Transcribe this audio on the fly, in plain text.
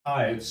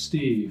Hi, it's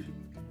Steve.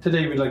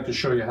 Today we'd like to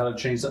show you how to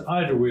change the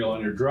idler wheel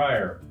on your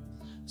dryer.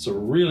 It's a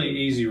really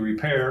easy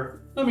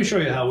repair. Let me show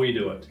you how we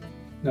do it.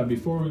 Now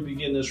before we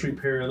begin this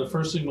repair, the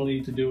first thing we'll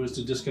need to do is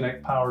to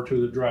disconnect power to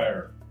the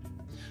dryer.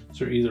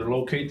 So either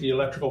locate the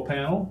electrical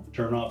panel,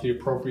 turn off the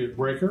appropriate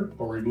breaker,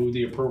 or remove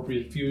the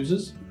appropriate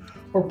fuses,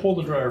 or pull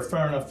the dryer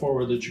far enough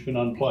forward that you can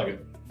unplug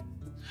it.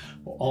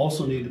 We'll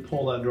also need to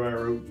pull that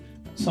dryer out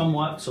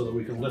somewhat so that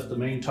we can lift the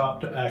main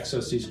top to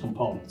access these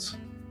components.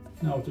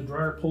 Now with the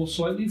dryer pulled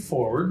slightly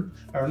forward,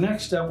 our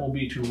next step will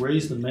be to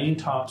raise the main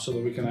top so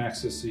that we can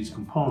access these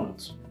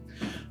components.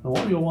 Now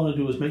what you'll want to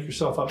do is make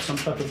yourself up some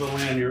type of a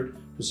lanyard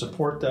to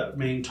support that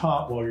main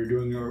top while you're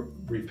doing your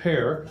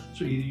repair.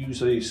 So either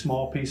use a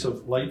small piece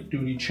of light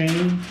duty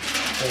chain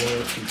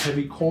or some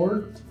heavy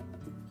cord.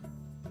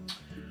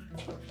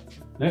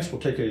 Next we'll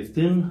take a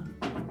thin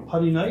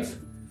putty knife.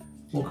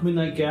 We'll come in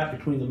that gap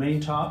between the main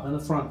top and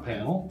the front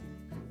panel.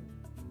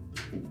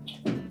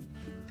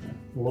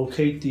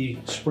 Locate the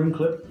spring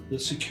clip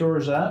that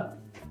secures that.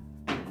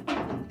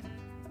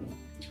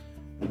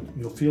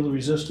 You'll feel the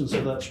resistance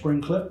of that spring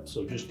clip,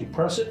 so just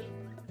depress it,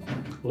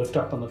 lift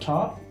up on the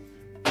top,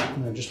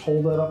 and then just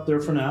hold that up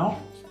there for now.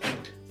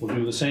 We'll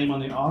do the same on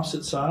the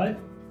opposite side.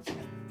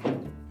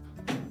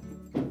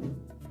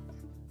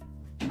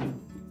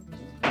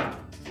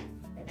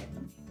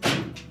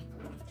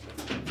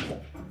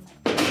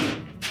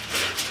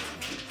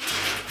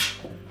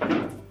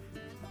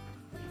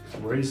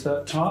 Raise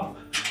that top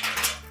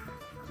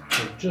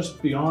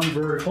just beyond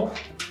vertical.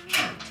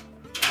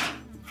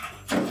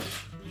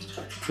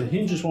 The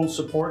hinges won't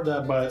support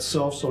that by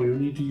itself, so you'll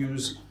need to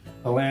use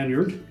a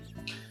lanyard.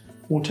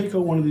 We'll take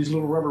out one of these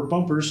little rubber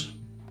bumpers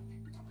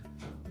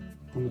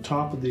on the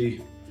top of the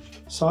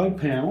side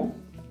panel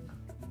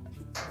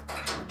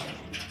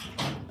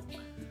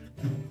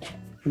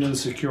and then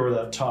secure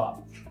that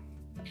top.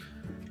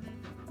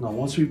 Now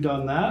once we've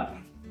done that,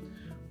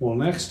 we'll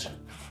next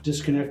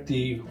disconnect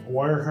the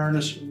wire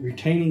harness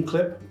retaining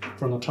clip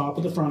from the top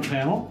of the front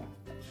panel.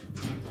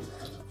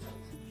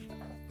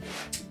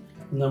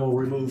 And then we'll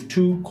remove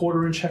two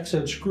 1/4" hex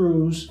head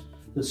screws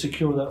that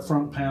secure that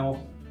front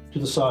panel to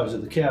the sides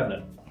of the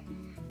cabinet.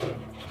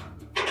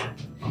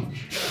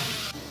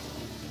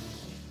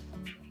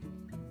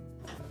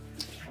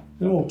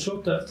 Then we'll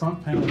tilt that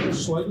front panel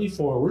just slightly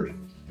forward.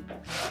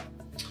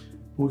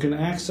 We can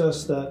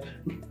access that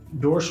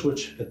door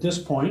switch at this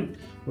point.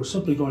 We're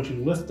simply going to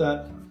lift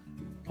that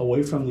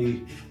away from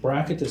the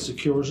bracket that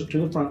secures it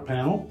to the front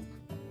panel.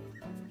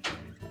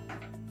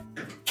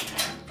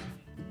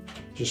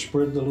 Just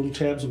spread the little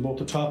tabs on both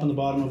the top and the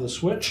bottom of the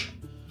switch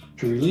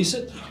to release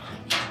it,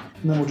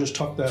 and then we'll just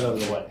tuck that out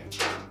of the way.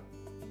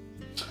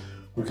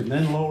 We can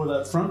then lower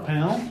that front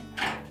panel,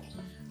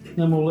 and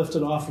then we'll lift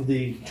it off of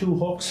the two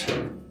hooks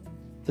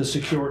that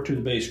secure it to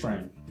the base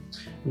frame.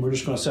 And we're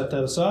just going to set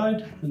that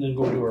aside and then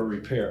go do our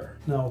repair.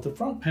 Now with the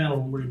front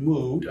panel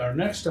removed, our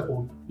next step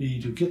will be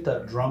to get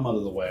that drum out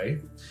of the way.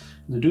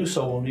 And to do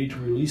so, we'll need to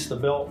release the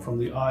belt from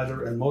the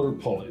idler and motor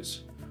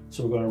pulleys.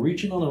 So we're going to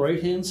reach in on the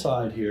right hand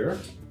side here.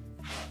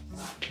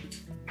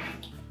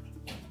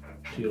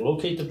 So you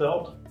locate the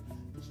belt,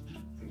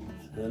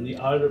 and the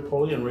idler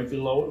pulley, and right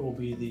below it will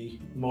be the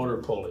motor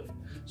pulley.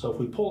 So if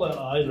we pull that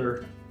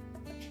idler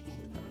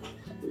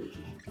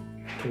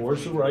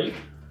towards the right,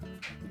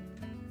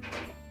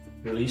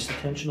 release the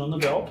tension on the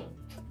belt.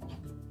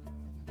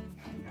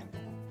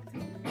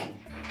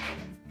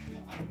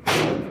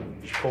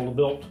 Just pull the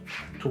belt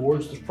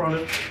towards the front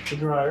of the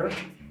dryer.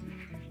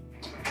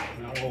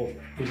 Now we'll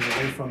get it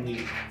away from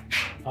the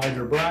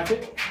idler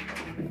bracket.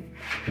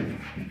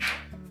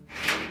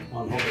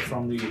 Unhook it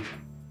from the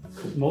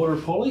motor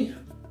pulley.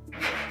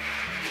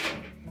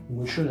 And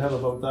we should have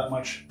about that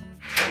much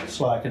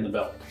slack in the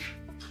belt.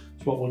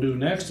 So what we'll do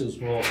next is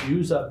we'll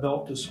use that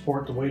belt to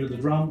support the weight of the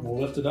drum.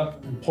 We'll lift it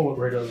up and pull it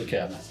right out of the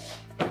cabinet.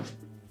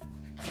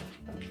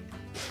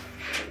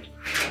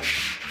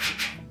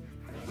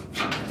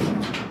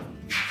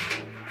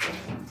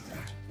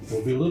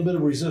 There'll be a little bit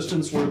of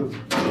resistance where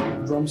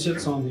the drum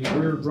sits on the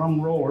rear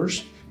drum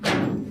rollers.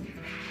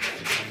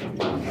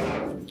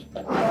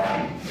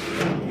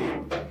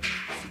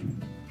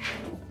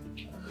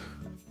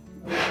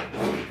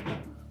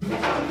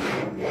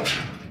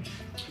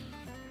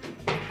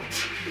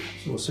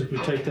 So we'll simply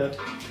take that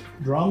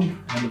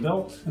drum and the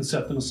belt and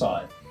set them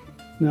aside.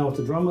 Now with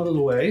the drum out of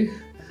the way,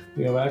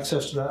 we have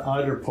access to that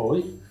idler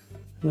pulley.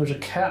 And there's a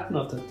cap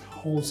nut that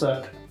holds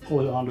that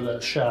pulley onto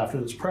that shaft,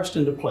 and it's pressed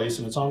into place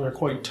and it's on there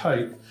quite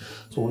tight.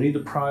 So we'll need to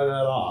pry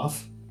that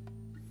off.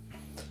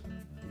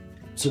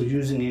 So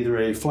using either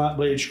a flat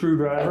blade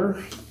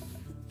screwdriver,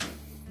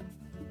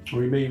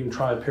 or you may even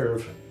try a pair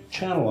of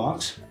channel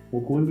locks,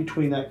 we'll go in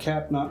between that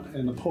cap nut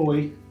and the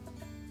pulley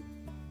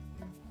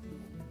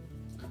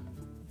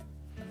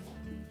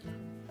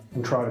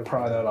and try to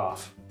pry that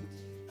off.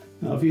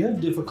 Now if you have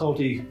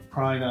difficulty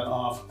prying that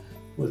off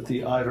with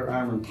the idler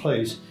arm in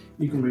place,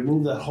 you can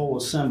remove that whole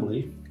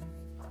assembly.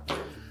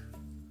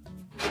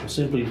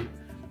 Simply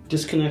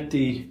disconnect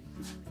the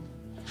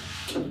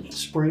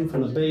spring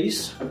from the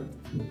base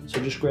So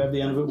just grab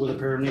the end of it with a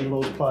pair of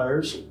needle nose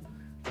pliers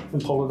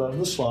and pull it out of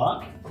the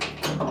slot.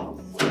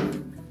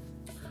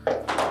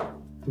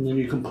 And then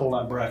you can pull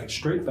that bracket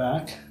straight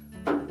back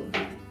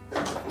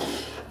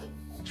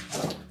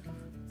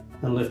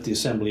and lift the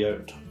assembly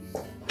out.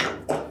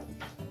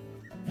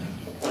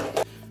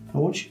 Now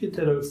once you get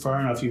that out far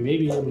enough, you may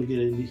be able to get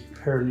a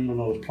pair of needle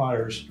nose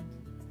pliers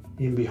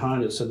in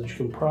behind it so that you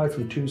can pry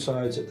from two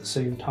sides at the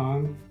same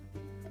time.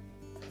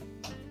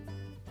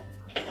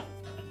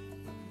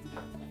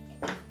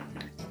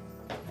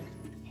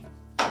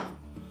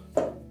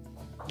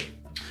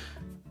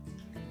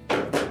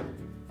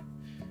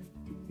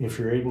 If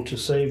you're able to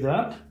save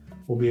that,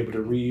 we'll be able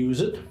to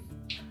reuse it.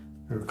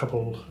 There are a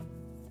couple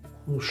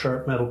little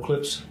sharp metal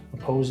clips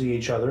opposing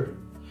each other.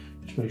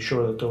 Just make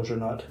sure that those are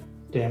not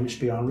damaged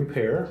beyond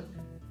repair.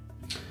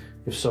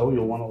 If so,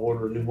 you'll want to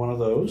order a new one of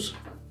those.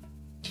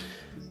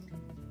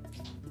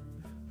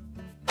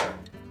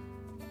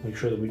 Make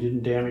sure that we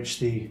didn't damage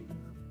the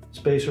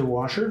spacer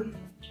washer.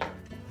 You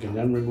can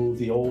then remove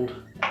the old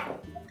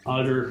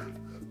Idler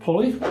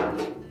pulley.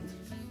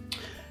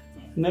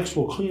 Next,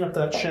 we'll clean up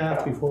that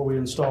shaft before we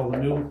install the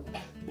new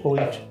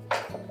pulley,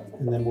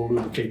 and then we'll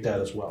lubricate that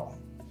as well.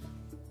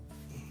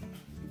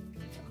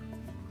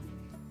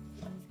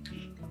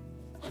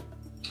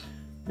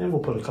 And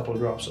we'll put a couple of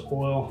drops of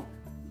oil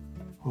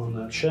on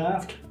that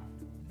shaft.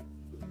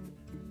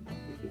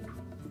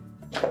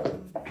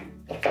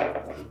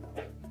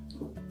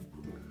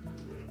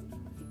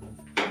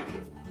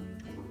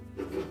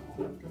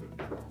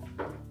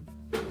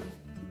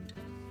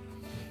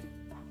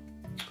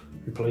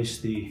 Replace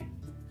the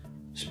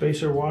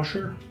spacer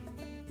washer,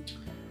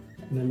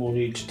 and then we'll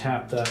need to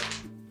tap that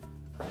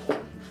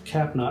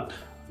cap nut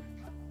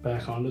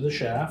back onto the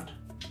shaft.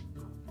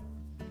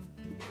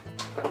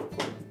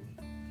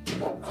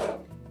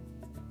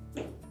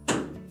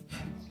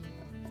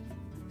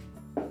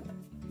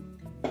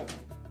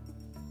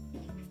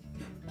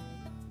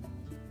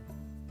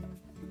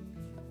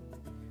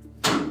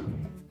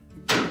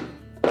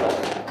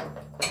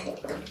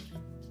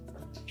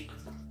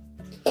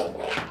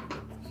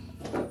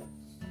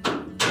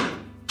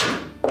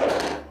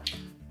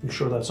 Make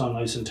sure that's on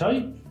nice and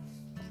tight.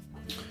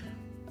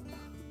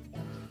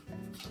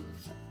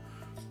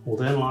 We'll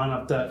then line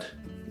up that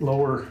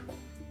lower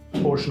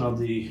portion of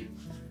the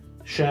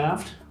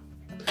shaft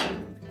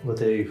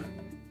with a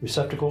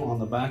receptacle on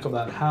the back of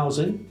that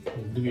housing.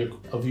 We'll give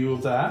you a view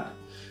of that.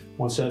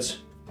 Once that's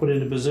put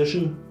into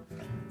position,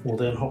 we'll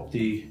then hook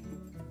the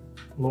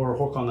lower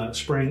hook on that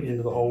spring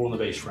into the hole in the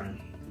base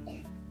frame.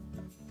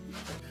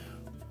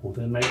 We'll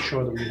then make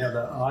sure that we have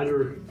that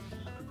Idler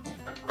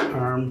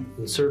arm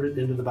inserted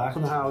into the back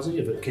of the housing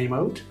if it came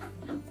out.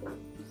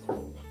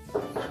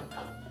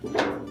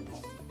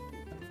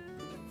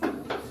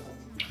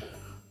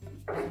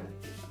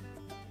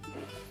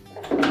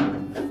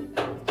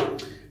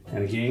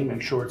 And again,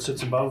 make sure it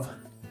sits above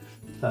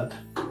that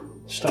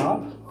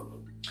stop.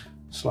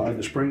 Slide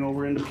the spring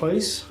over into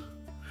place,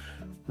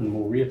 and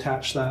we'll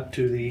reattach that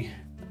to the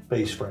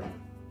base frame.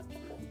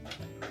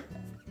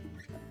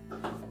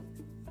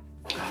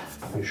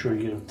 Make sure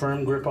you get a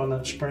firm grip on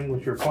that spring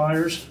with your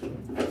pliers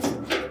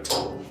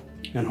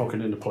and hook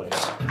it into place.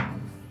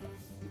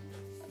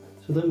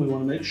 So then we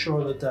want to make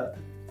sure that that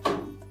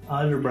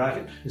Idler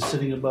bracket is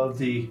sitting above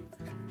the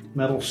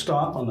metal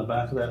stop on the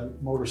back of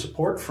that motor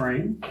support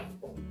frame,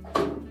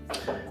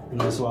 and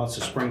there's lots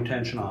of spring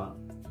tension on it.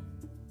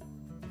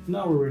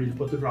 Now we're ready to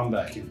put the drum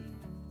back in.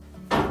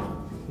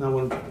 Now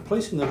when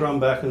placing the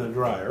drum back in the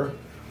dryer,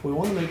 we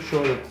want to make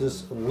sure that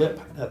this lip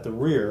at the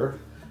rear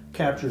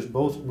captures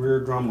both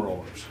rear drum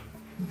rollers.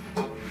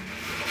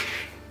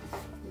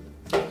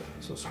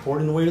 So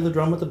supporting the weight of the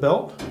drum with the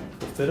belt,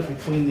 we'll fit it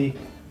between the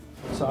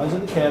sides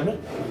of the cabinet.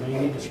 You may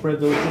need to spread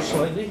those just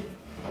slightly.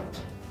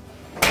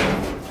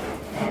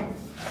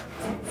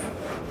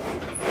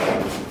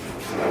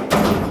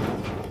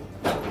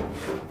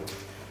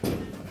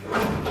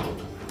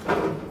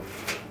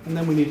 And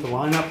then we need to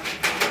line up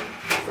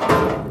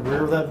the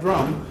rear of that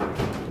drum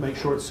to make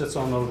sure it sits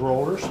on those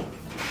rollers.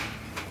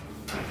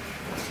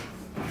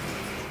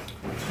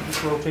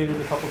 Just rotate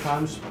it a couple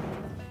times.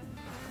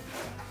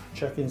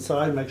 Check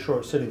inside, make sure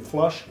it's sitting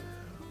flush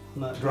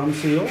on that drum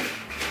seal.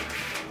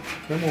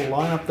 Then we'll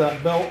line up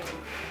that belt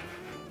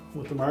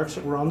with the marks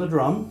that were on the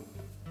drum.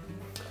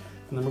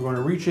 And then we're going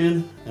to reach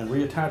in and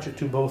reattach it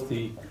to both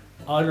the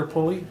Idler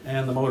pulley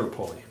and the motor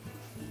pulley.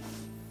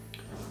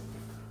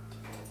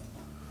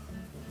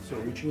 So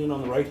reaching in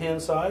on the right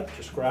hand side,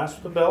 just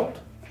grasp the belt,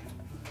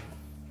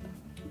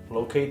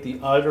 locate the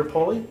Idler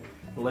pulley,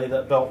 lay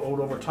that belt out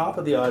over top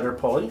of the Idler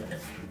pulley,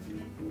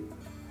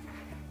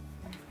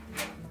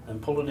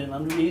 and pull it in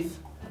underneath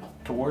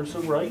towards the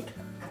right,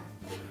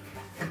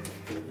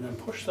 and then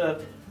push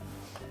that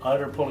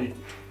Idler pulley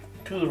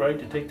to the right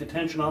to take the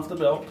tension off the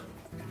belt,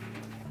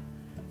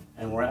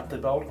 and wrap the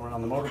belt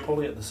around the motor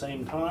pulley at the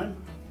same time.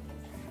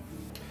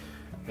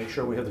 Make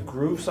sure we have the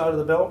groove side of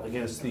the belt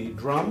against the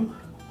drum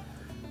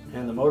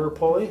and the motor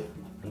pulley,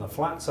 and the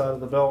flat side of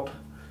the belt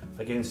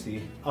against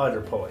the Idler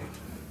pulley.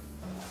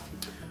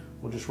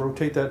 We'll just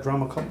rotate that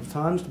drum a couple of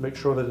times to make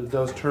sure that it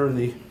does turn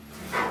the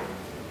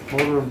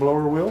motor and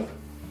blower wheel.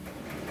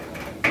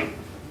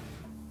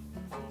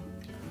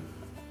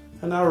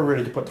 And now we're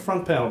ready to put the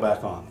front panel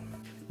back on.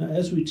 Now,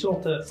 as we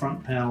tilt that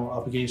front panel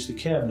up against the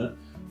cabinet,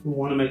 we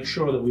want to make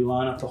sure that we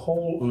line up the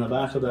hole in the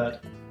back of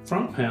that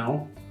front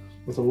panel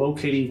with a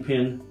locating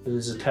pin that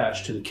is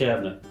attached to the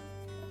cabinet.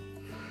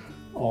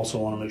 Also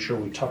want to make sure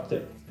we tuck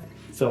that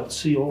felt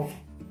seal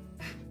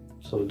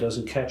so it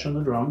doesn't catch on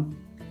the drum.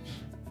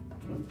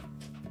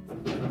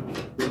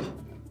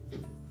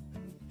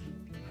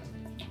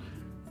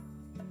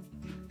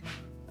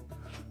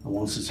 And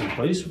once it's in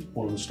place,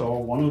 we'll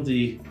install one of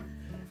the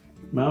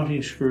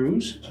mounting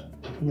screws,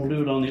 and we'll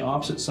do it on the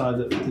opposite side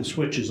that the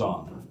switch is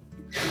on.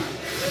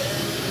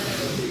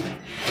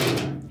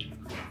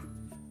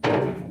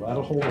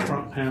 That'll hold the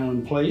front panel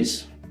in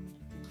place.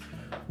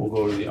 We'll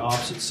go to the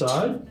opposite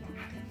side.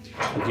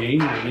 Again,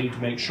 we need to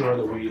make sure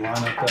that we line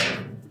up that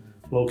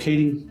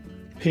locating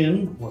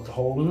pin with the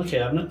hole in the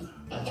cabinet.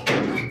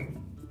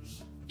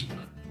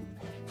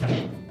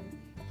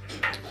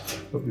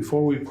 But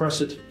before we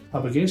press it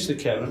up against the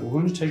cabinet, we're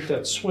going to take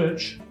that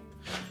switch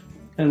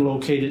and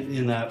locate it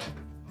in that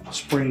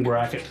spring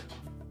bracket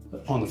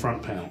on the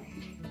front panel.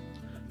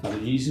 Now,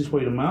 the easiest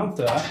way to mount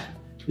that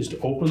is to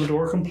open the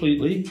door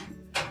completely,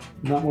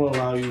 and that will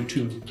allow you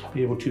to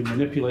be able to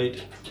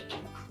manipulate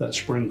that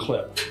spring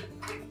clip.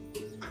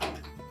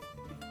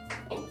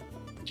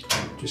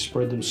 Just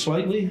spread them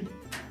slightly,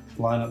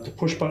 line up the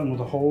push button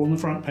with a hole in the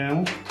front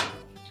panel,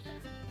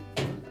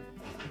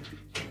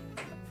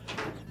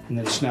 and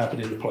then snap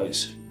it into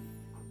place.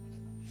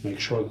 Make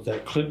sure that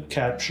that clip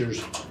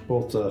captures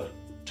both the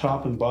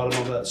top and bottom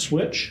of that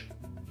switch.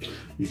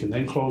 You can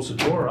then close the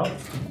door up.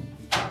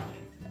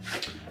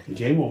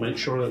 Again, we'll make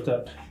sure that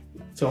that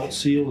felt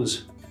seal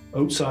is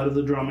outside of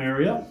the drum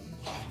area.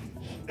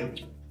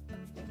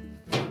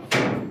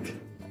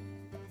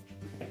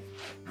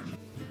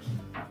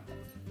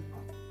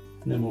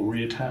 And then we'll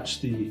reattach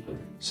the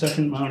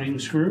second mounting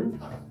screw.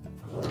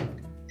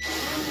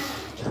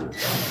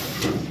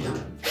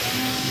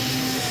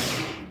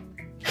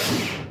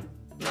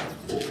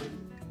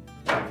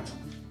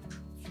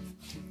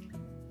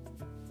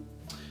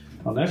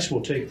 Now next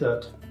we'll take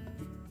that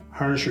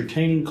harness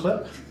retaining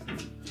clip,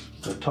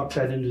 we'll tuck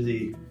that into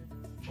the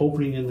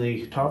opening in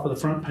the top of the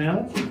front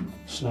panel,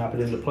 snap it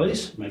into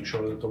place, make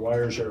sure that the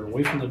wires are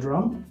away from the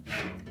drum.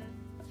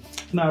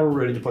 Now we're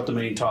ready to put the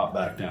main top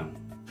back down.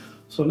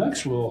 So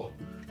next we'll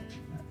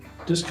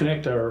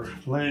disconnect our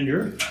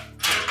lanyard,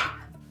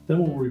 then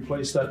we'll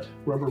replace that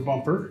rubber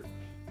bumper.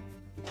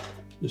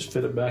 Just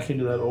fit it back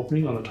into that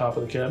opening on the top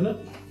of the cabinet.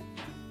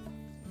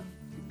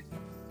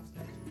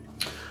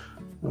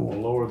 And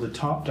we'll lower the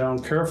top down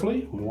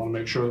carefully. We want to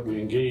make sure that we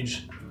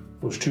engage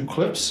those two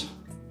clips.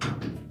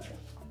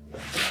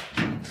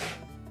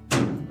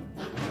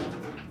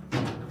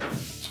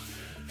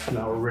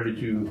 Now we're ready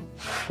to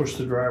push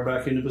the dryer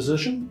back into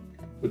position.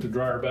 With the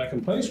dryer back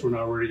in place, we're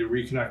now ready to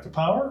reconnect the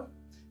power,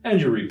 and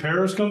your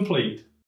repair is complete.